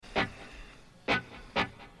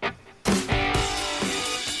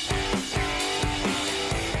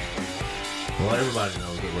everybody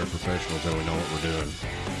knows that we're professionals and we know what we're doing.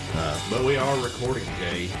 But we are recording,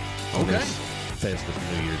 Jay, on this festive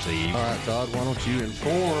New Year's Eve. All right, Todd, why don't you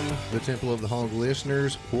inform the Temple of the Hog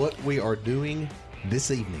listeners what we are doing this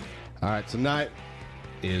evening? All right, tonight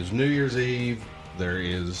is New Year's Eve. There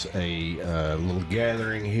is a little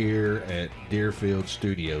gathering here at Deerfield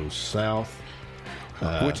Studios South.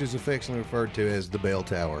 Which is affectionately referred to as the Bell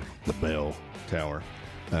Tower. The Bell Tower.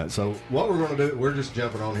 So what we're going to do, we're just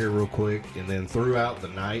jumping on here real quick, and then throughout the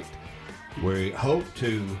night, we hope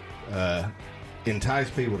to entice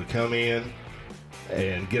people to come in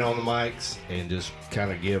and get on the mics and just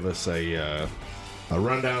kind of give us a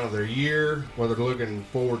rundown of their year, what they're looking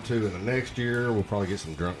forward to in the next year. We'll probably get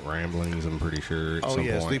some drunk ramblings, I'm pretty sure, at some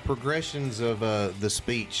yes, point. the progressions of the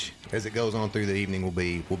speech as it goes on through the evening will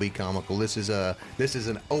be comical. This is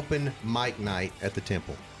an open mic night at the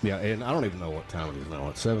Temple. Yeah, and I don't even know what time it is now.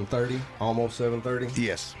 It's 7:30, almost 7:30.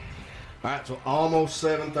 Yes. All right, so almost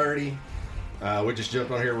 7:30. We just jumped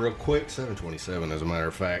on here real quick, 7:27 as a matter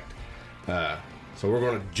of fact. So we're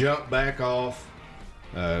going to jump back off,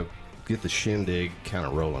 get the shindig kind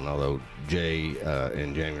of rolling, although Jay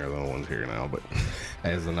and Jamie are the only ones here now. But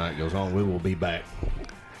as the night goes on, we will be back.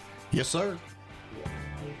 Yes, sir.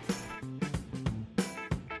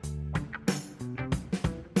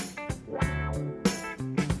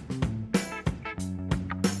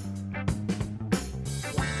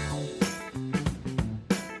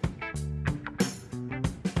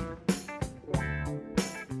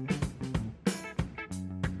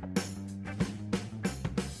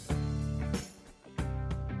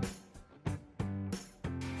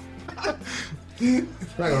 We're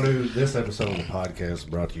not going to do this episode of the podcast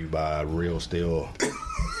brought to you by Real Steel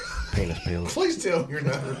Penis Pills. Please tell me you're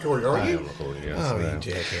not recording, are I you? am recording, yes. Oh, you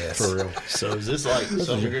jackass. For real. So is this like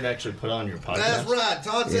something you're going to actually put on your podcast? That's right.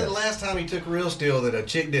 Todd said the last time he took Real Steel that a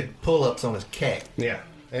chick did pull-ups on his cat. Yeah.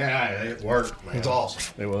 Yeah, it worked, man. It's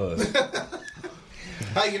awesome. It was.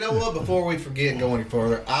 Hey, you know what? Before we forget and go any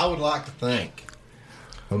further, I would like to thank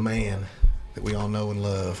a man that we all know and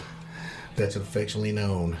love that's affectionately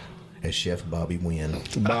known as Chef Bobby Wynn.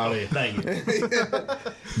 Bobby. Thank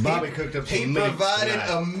you. Bobby cooked up some He meat provided tonight.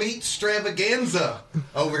 a meat extravaganza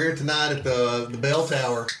over here tonight at the Bell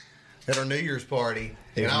Tower at our New Year's party.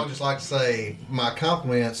 And I would just like to say my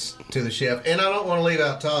compliments to the chef. And I don't want to leave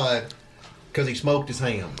out Todd because he smoked his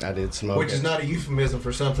ham. I did smoke Which it. is not a euphemism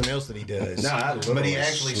for something else that he does. No, I but literally he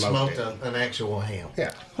actually smoked smoked an actual ham.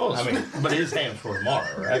 Yeah. Well, I mean, but his ham's for tomorrow,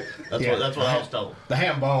 right? That's Yeah. what I was told. The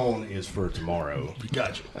ham bone is for tomorrow.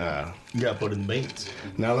 Gotcha. Uh, You got to put in the beans.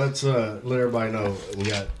 now let's let everybody know we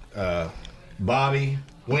got Bobby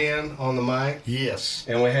Wynn on the mic. Yes.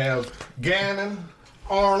 And we have Gannon,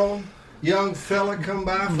 Arnold, young fella come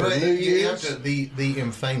by for But New you have Year's. to, the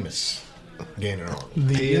infamous Gannon Arnold. He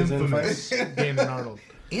The is infamous Gannon Arnold.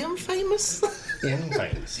 Infamous?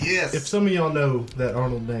 Infamous. Yes. If some of y'all know that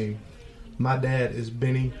Arnold name, my dad is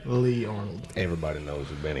Benny Lee Arnold. Everybody knows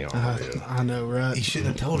who Benny Arnold is. I know, right? He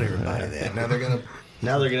shouldn't have told everybody that. Now they're gonna.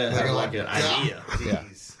 Now they're going to have gonna like an idea. Yeah.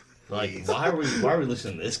 Like, why are we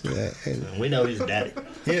listening to this kid? We know he's daddy.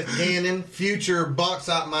 Yes, Gannon, future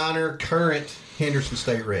bauxite miner, current Henderson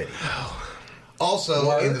State ready.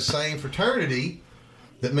 Also in the same fraternity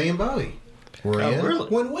that me and Bobby were in really?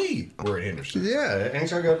 when we were at Henderson. Yeah, ain't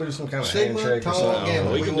y'all got to do some kind of Sigma, handshake or Tau, something?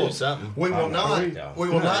 Gamma. We can do will- something. We will not. Yeah. We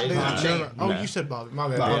will not do the No, chant. Oh, No. you said Bobby. My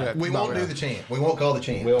bad. Yeah. My bad. We won't do the chant. We won't call the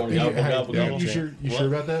chant. We want to You, gobble, hey, gobble, you, gobble. you sure? You What? sure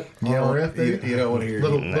about that? You don't- RRF, baby? you don't want to hear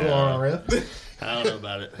Little it. RRF. I don't know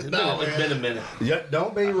about it. It's been a minute. Yeah,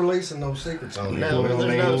 don't be releasing no secrets on here. No, We don't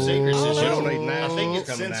there's need- no secrets. It's we just, don't need I national think it's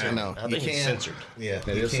coming censored. out. I think it's censored. Yeah, It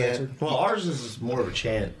you is can't. censored? Well, ours is more of a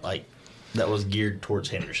chant, like, that was geared towards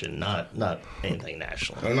Henderson, not anything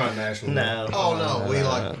national. I'm not national. No. Oh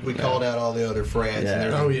no, we called out all the other frats. Yeah. And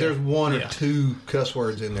there's, Oh, yeah. there's one or Yeah. two cuss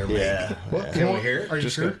words in there. Maybe. Yeah. What? Can we hear it? Are you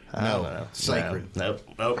Just sure? I don't No, know. sacred. No.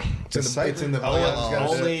 Nope. It's in the Oh, yeah, it's bylaws. got-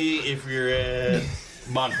 Only if you're at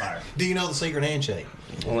bonfire. Do you know the secret handshake?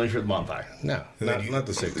 Only for the bonfire. No, not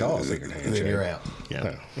the sick call secret handshake. Then you're out.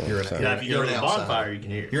 Yeah. You're So- an, Now, if you go you're to an the outsider. bonfire, you can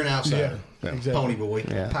hear. You're an outsider. Yeah, exactly. Pony boy.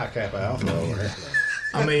 Yeah. Pi Kappa Alpha over here.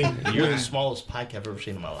 I mean, You're the smallest pike I've ever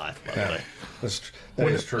seen in my life, by the Yeah, way. that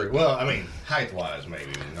is true. Well, I mean, height-wise,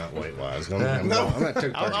 maybe, not weight-wise. I'm not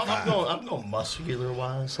 235. I'm going muscular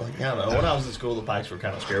wise. Like, I don't know. When I was in school, the pikes were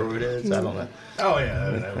kind of steroid heads. I don't know. Oh, yeah,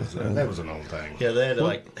 that was an old thing. Yeah, they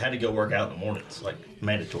had to go work out in the mornings, like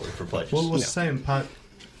mandatory for pledges. what was the saying? Pike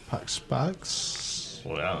spikes?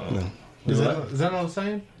 Well, I don't know. Is that not the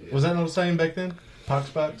same? Was that not the same back then?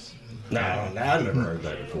 Pox? No, I've never heard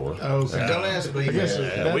that before. Oh, okay. Don't ask me. I guess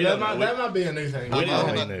man. that might be a new thing. I'm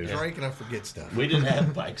don't not know. drinking. I forget stuff. We didn't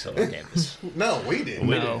have bikes on our campus. No, we didn't.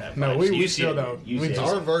 We didn't have No, bikes. we You still see- don't. you We see-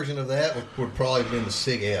 just- Our version of that would probably have been the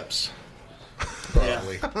Sig Eps.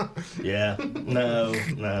 Probably. Yeah. No.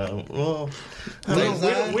 Well,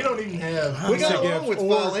 We don't even have. We got Sig along Eps with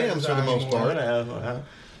or File M's for the most anymore. part.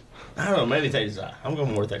 I don't know. Maybe Theta's Eye. I'm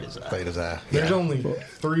going more Theta's Eye. Theta's Eye. There's only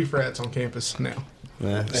 3 frats on campus now.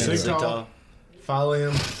 Yeah. Sig Tau, Phi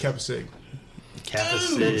M, Kappa Sig. Kappa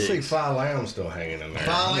See, Sig. Phi Lamb still hanging in there.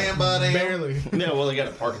 File M by them. Barely. Yeah, well, they got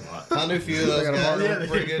a parking lot. I knew a few of those guys. They Were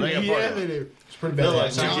pretty good. got Yeah, parking they do. It's pretty They're bad.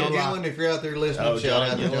 like John Gillen, if you're out there listening, Oh, shout John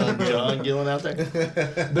out to Gillen. John. John Gillen out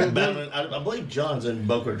there? I believe John's in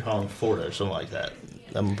Boca Raton, Florida, or something like that.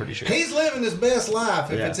 I'm pretty sure. He's living his best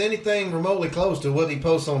life if Yeah. it's anything remotely close to what he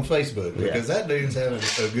posts on Facebook, Yeah. because that dude's having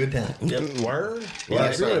a good time. Yep. Word? Yeah, Yeah,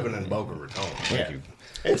 if you're so- living in Boca Raton, Yeah. thank you.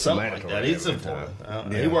 It's something like Mandatory that. He's in every Florida.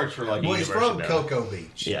 time. He works for like a Well, he's university from down Cocoa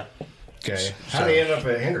Beach. there. Yeah. Okay. How did he end up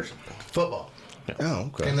at Henderson? Football.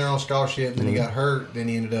 Oh, okay. And they're on scholarship, then he got hurt, then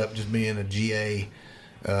he ended up just being a GA,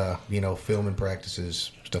 filming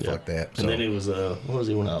practices, stuff like that. So. And then he was, what was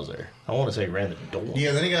he when I was there? I want to say he ran the dorm.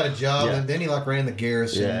 Yeah, then he got a job, Yeah. and then he ran the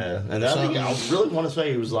Garrison. Yeah. And I think I really want to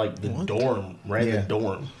say he was like the dorm, ran Yeah. the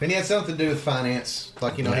dorm. And he had something to do with finance,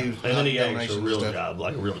 like he was. And then he got a donations and real stuff. job,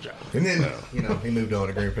 like a real job. And then, he moved on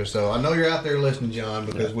to Greenfield. So I know you're out there listening, John,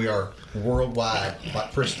 because we are worldwide,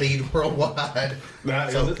 like prestige worldwide. Now,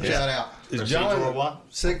 So is it- shout out. Is Procedure John worldwide?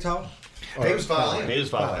 Sig Tall? He was fine. He was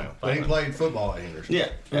fine. But he played football at Henderson. Yeah.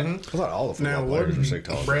 I thought all the Now, football what players were Sig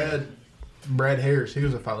Tall. Brad Harris, he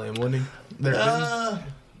was a Phi M, wasn't he? There,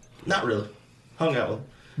 Not really. Hung out with him.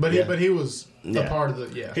 but he was a Yeah. part of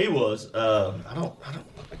the He was. I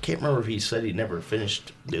can't remember if he said he never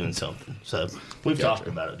finished doing something. So we've talked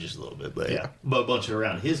about it just a little bit, but yeah. But a bunch of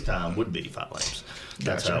around his time would be Phi Lames.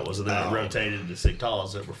 That's how it was. And then it rotated to Sig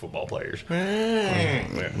Talls that were football players.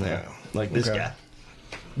 Yeah. Like this Okay. guy.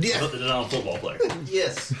 Yeah. But the non-football player.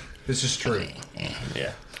 Yes. This is true.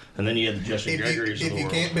 Yeah. And then you had the Justin If Gregory's of the you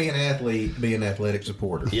world. can't be an athlete, be an athletic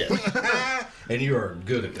supporter. Yeah. And you are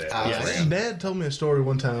good at that. Yes. Dad told me a story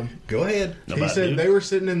one time. Go ahead. He About said dude? they were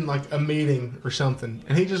sitting in like a meeting or something,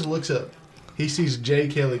 and he just looks up. He sees Jay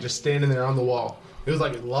Kelly just standing there on the wall. It was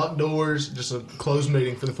like locked doors, just a closed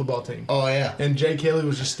meeting for the football team. Oh, yeah. And Jay Kelly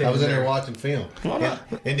was just I standing was in there there. watching film. Why not?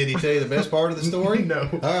 And did he tell you the best part of the story? No.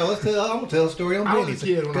 All right, I'm going to tell a story on I was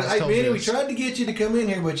Benny. a kid when I was Hey, told Benny, we this. tried to get you to come in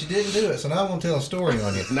here, but you didn't do it, so now I'm going to tell a story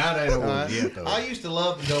on you. Not that old yet, though. I used to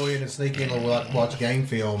love to go in and sneak in and watch game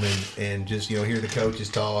film and just hear the coaches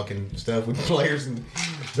talk and stuff with the players. And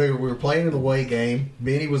we were playing an away game.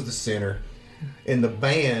 Benny was the center, and the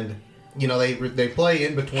band, they play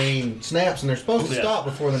in between snaps and they're supposed to Yeah. stop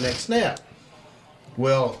before the next snap.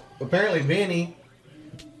 Well, apparently Benny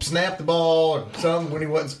snapped the ball or something when he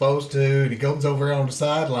wasn't supposed to, and he goes over on the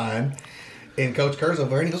sideline, and Coach Kerr's over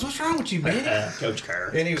there, and he goes, "What's wrong with you, Benny?" Coach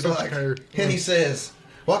Kerr. And he was like, Kerr. and he says,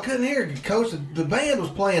 "Well, I couldn't hear, Coach. The band was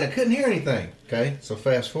playing. I couldn't hear anything." Okay, so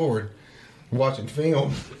fast forward, watching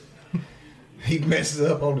film, he messes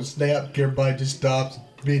up on the snap. Everybody just stops.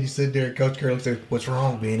 Benny sitting there, and Coach Kerr looks at him, "What's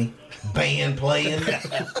wrong, Benny? Band playing?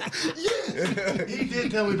 He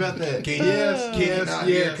did tell me about that. Can you not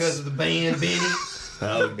hear because of the band, Benny?"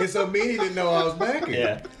 Oh, And so Benny didn't know I was back here.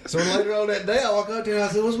 yeah. So later on that day, I walked up to him and I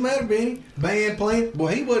said, "What's the matter, Benny? Band playing?" Well,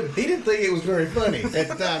 he didn't think it was very funny at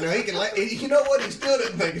the time. Now he can, you know what? He still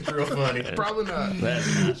didn't think it's real funny. Probably not.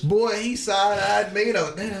 That's nice. Boy, he side-eyed me and I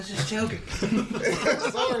was, "Man, I was just joking."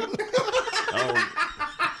 Sorry. Oh,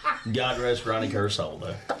 God rest Ronnie Kerr's soul,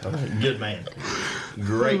 though. Good man.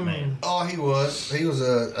 Great man. Oh, he was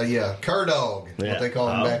a Kerr dog, Yeah. what they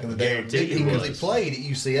called him Oh, back in the day. guaranteed he Because he was. played at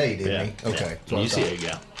UCA, didn't Yeah. he? Okay. Yeah. UCA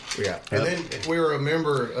guy. Yeah. And then we were a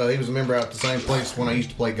member. He was a member out at the same place when I used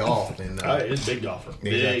to play golf. And Oh, he's a big golfer.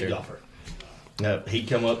 He's out Big there. golfer. No, he'd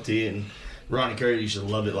come up to you, and Ronnie Kerr used to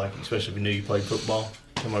love it, like especially if he knew you played football.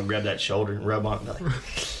 Come up, grab that shoulder, and rub on it, and be like,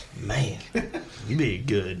 "Man, you'd be a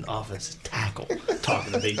good offensive tackle."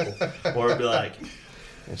 Talking to people, or it'd be like,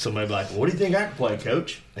 and somebody be like, "What do you think I can play,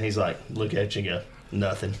 Coach?" And he's like, look at you and go,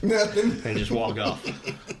 "Nothing," nothing. and just walk off.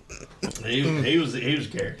 He was a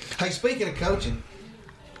character. Hey, speaking of coaching,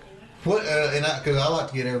 what? Because I like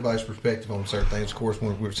to get everybody's perspective on certain things. Of course,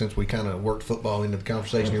 since we kind of worked football into the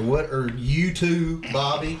conversation here, what are you two,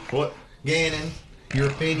 Bobby, What? Gannon, your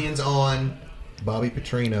opinions on Bobby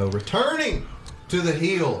Petrino returning to the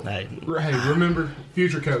Hill? Hey, Hey, remember,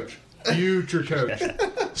 future coach. Future coach.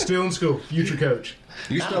 Still in school. Future coach.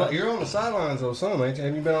 You're on the sidelines though, some, ain't you?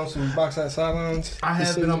 Have you been on some box out sidelines? I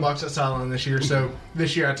have been on box at sideline this year, so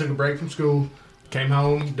this year I took a break from school. came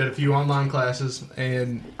home, did a few online classes,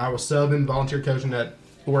 and I was subbing, volunteer coaching at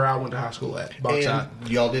where I went to high school at, Bauxite. And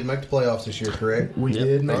y'all did make the playoffs this year, correct? We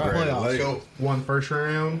did make the All right. playoffs. Go. Won first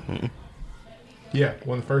round. Yeah,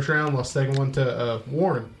 won the first round, lost second one to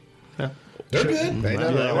Warren. They're good. They Yeah,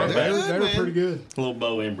 done they all were right. bad. They were man. pretty good. A little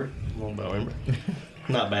Bo Ember.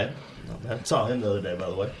 Not bad. Not bad. Saw him the other day, by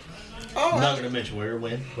the way. Oh, I'm not going to mention where or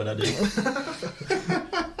when, but I did.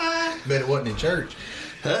 bet it wasn't in church.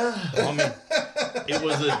 I mean, it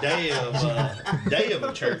was a day of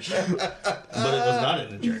a church, but it was not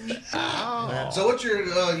in the church. So what's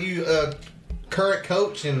your current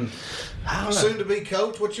coach and I don't know. soon to be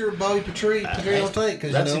coach? What's your Bobby Petrino take?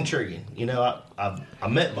 'Cause, That's intriguing. You know, I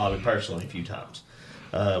met Bobby personally a few times.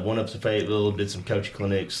 Went up to Fayetteville, did some coaching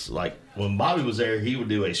clinics. Like when Bobby was there, he would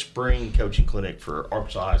do a spring coaching clinic for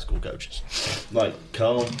Arkansas high school coaches. Like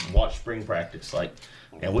come watch spring practice,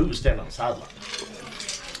 and we would stand on the sideline.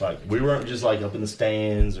 Like we weren't just like up in the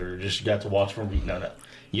stands or just got to watch from. No.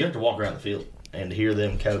 You have to walk around the field and hear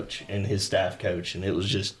them coach and his staff coach, and it was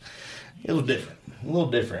different, a little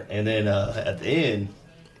different. And then at the end,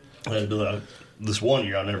 this one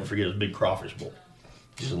year I'll never forget, it was a big crawfish bowl.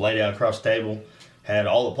 Just laid out across the table. Had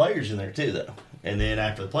all the players in there too, though. And then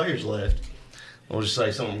after the players left, I'll just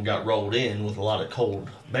say some of them got rolled in with a lot of cold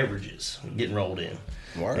beverages getting rolled in.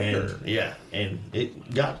 Word. And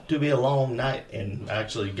it got to be a long night, and I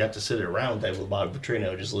actually got to sit at a round table with Bobby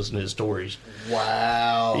Petrino, just listen to his stories.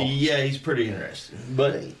 Wow. Yeah, he's pretty interesting.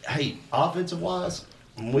 But hey, offensive wise,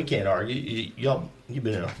 we can't argue. You've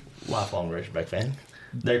been a lifelong Razorback fan.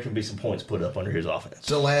 There can be some points put up under his offense.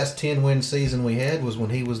 The last 10-win season we had was when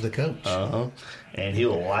he was the coach. And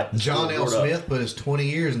he'll light the John L. scoreboard up. Smith put his 20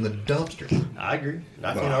 years in the dumpster. I agree.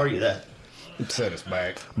 I can't argue that. Set us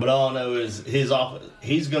back. But all I know is his offense.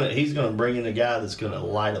 He's gonna bring in a guy that's gonna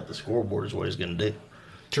light up the scoreboard. Is what he's gonna do.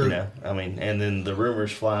 True. You know, I mean, and then the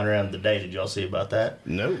rumors flying around today. Did y'all see about that?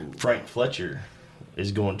 No. Frank Fletcher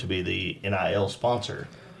is going to be the NIL sponsor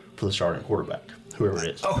for the starting quarterback, whoever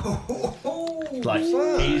it is. Like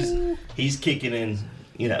he's kicking in.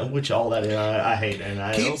 You know, which all that I hate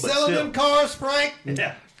NIL. Keep but selling still, them cars, Frank.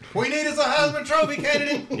 Yeah, We need us a Heisman Trophy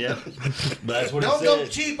candidate. yeah. But that's what Don't it go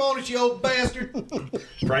said. cheap on us, you old bastard.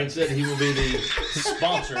 Frank said he will be the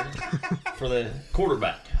sponsor for the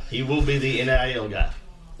quarterback. He will be the NIL guy.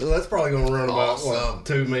 Well, that's probably going to run about Awesome. what,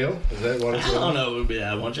 $2 million. Is that what it's I don't going? know if it would be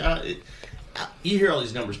that much. You hear all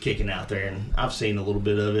these numbers kicking out there, and I've seen a little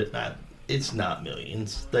bit of it. It's not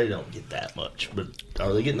millions. They don't get that much. But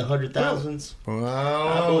are they getting the 100,000s?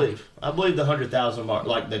 I believe the 100,000 mark,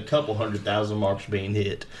 like the couple 100,000 marks being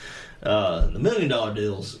hit. The $1 million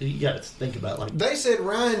deals, you got to think about like They said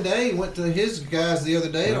Ryan Day went to his guys the other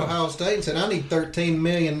day at Ohio State and said, I need $13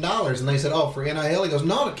 million. And they said, for NIL. He goes,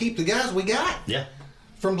 no, to keep the guys we got yeah,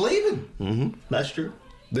 from leaving. that's true.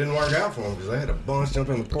 Didn't work out for them because they had a bunch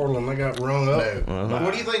jumping in the portal and they got rung up. No.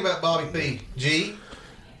 What do you think about Bobby P? G?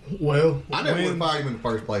 Well, I never would have fired him in the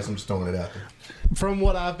first place. I'm just throwing it out there. from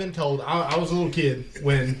what I've been told, I was a little kid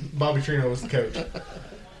when Bobby Petrino was the coach.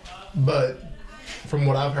 But from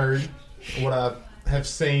what I've heard, what I have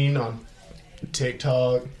seen on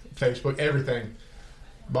TikTok, Facebook, everything,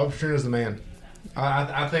 Bobby Petrino's the man.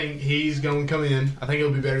 I think he's going to come in. I think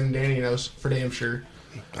he'll be better than Danny Enos for damn sure.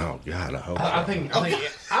 Oh, God, I hope I think anybody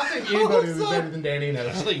will be better than Danny Enos.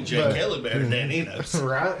 I think Jay Kelly better than Enos.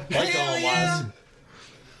 Right? Like all wise.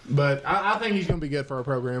 But I think he's going to be good for our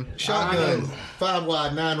program. Shotgun, 5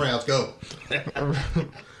 wide, 9 rounds, go.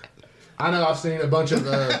 I know I've seen a bunch of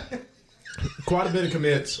quite a bit of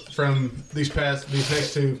commits from these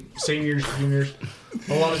next two seniors, juniors.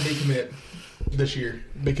 A lot of decommit this year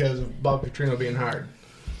because of Bobby Petrino being hired.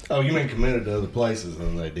 Oh, you mean committed to other places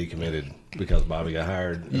and they decommitted because Bobby got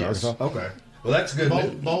hired in Yes. Arkansas? Okay. Well, that's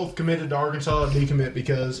good. Both committed to Arkansas, decommit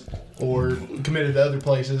because, or committed to other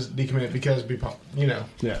places, decommit because, Yeah.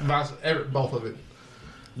 both of it.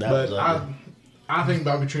 That But was I think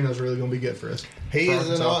Bobby Petrino's really going to be good for us. He For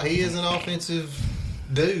is Arkansas. an offensive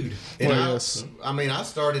dude. And Well, yes. I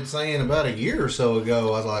started saying about a year or so ago,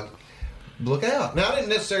 I was like, look out. Now, I didn't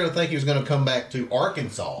necessarily think he was going to come back to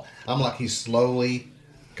Arkansas. I'm like, he's slowly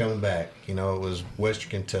coming back. You know, it was Western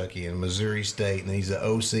Kentucky and Missouri State, and he's the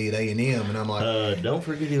OC at A&M. And I'm like, don't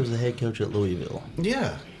forget he was the head coach at Louisville.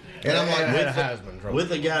 yeah. And I'm Had like, a Heisman trophy.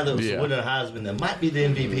 With a guy that was winning a Heisman that might be the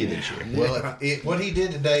MVP this year. well, what he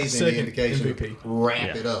did today is Second the indication. MVP.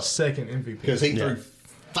 Wrap it up. Second MVP. Because he Yeah. threw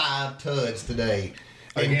 5 tuds today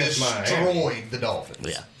and Against destroyed the Dolphins.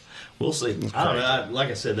 Yeah, we'll see. I don't know. Like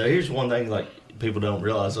I said, though, here's one thing like people don't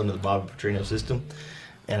realize under the Bobby Petrino system,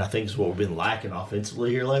 and I think it's what we've been lacking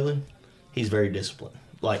offensively here lately. He's very disciplined.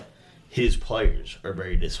 Like his players are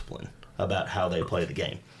very disciplined. about how they play the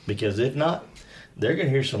game. Because if not, they're going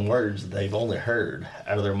to hear some words that they've only heard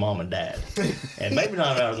out of their mom and dad. And maybe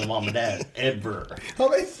not out of their mom and dad ever. Oh,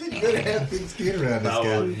 they said you better have thick skin around this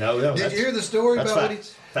guy. No. Did you hear the story that's about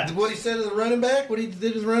facts. what he said to the running back? What he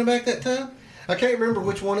did to the running back that time? I can't remember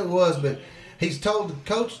which one it was, but he's told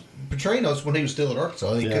Coach Petrinos when he was still at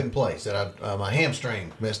Arkansas he couldn't play. He said, my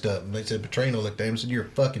hamstring messed up. And they said, Petrino looked at him and said, you're a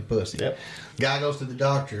fucking pussy. Yep. Guy goes to the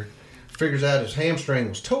doctor, figures out his hamstring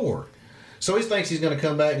was tore. So he thinks he's going to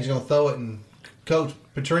come back and he's going to throw it in Coach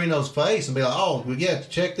Petrino's face and be like, oh, well, yeah,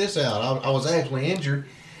 check this out. I was actually injured.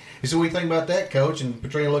 He said, what do you think about that, Coach? And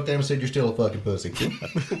Petrino looked at him and said, you're still a fucking pussy.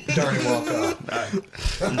 Turned and walked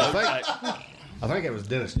off. I think it was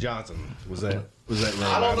Dennis Johnson. Was that right?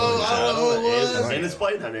 I don't know who it was. And it's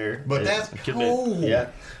played down there. But that's could cool. be. Yeah.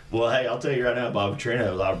 Well, hey, I'll tell you right now, Bobby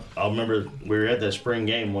Petrino, I remember we were at the spring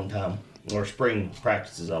game one time, or spring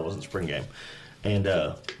practices. I wasn't spring game. And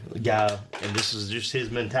the guy, and this is just his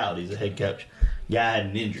mentality, he's a head coach. Guy had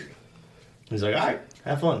an injury. He's like, all right,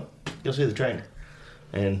 have fun. Go see the trainer.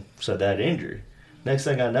 And so that injury. Next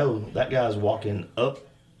thing I know, that guy's walking up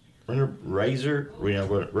running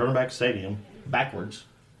back stadium backwards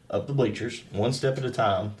up the bleachers, one step at a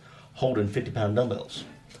time, holding 50-pound dumbbells.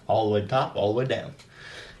 All the way top, all the way down.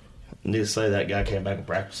 Needless to say, that guy came back and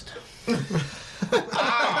practiced. So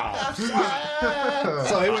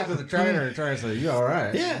he went to the trainer and the trainer said, you all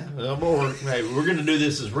right? Yeah. We're going to do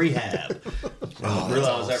this as rehab.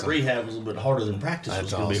 Realized that rehab was a little bit harder than practice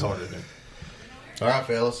was going to be harder than. All right,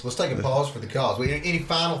 fellas, let's take a pause for the cause. Any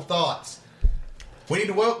final thoughts? We need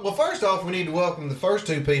to well, first off, we need to welcome the first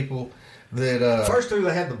two people that First two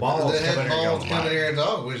that had the balls coming here and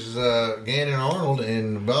talk, which is Gannon Arnold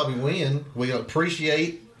and Bobby Wynn. We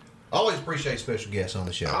always appreciate special guests on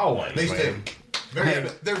the show. Always, These man. two.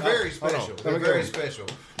 They're very special. They're very special.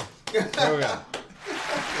 There we go.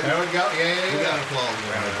 There we go. Yeah, we got applause.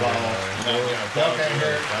 Okay,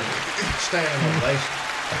 here. Standing ovation.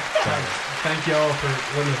 Thank y'all for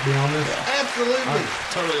letting us be on this. Absolutely.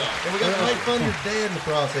 Totally off. And we got to make fun of your dad in the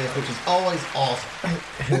process, which is always awesome.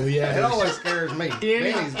 Hell yeah. It always scares me.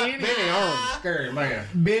 Benny Arnold's a scary man.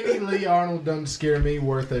 Benny Lee Arnold doesn't scare me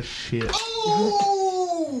worth a shit. Ooh!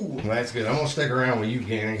 Well, that's good. I'm gonna stick around with you,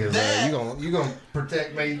 Gannon, because you gonna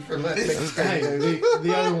protect me from that. Hey,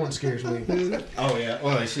 the other one scares me. Oh yeah,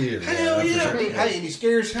 well she is. Hell that's yeah! for sure. Hey, and he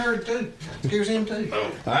scares her too. Scares him too.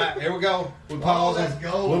 All right, here we go. We pause. Let's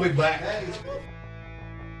go. We'll be back. That is-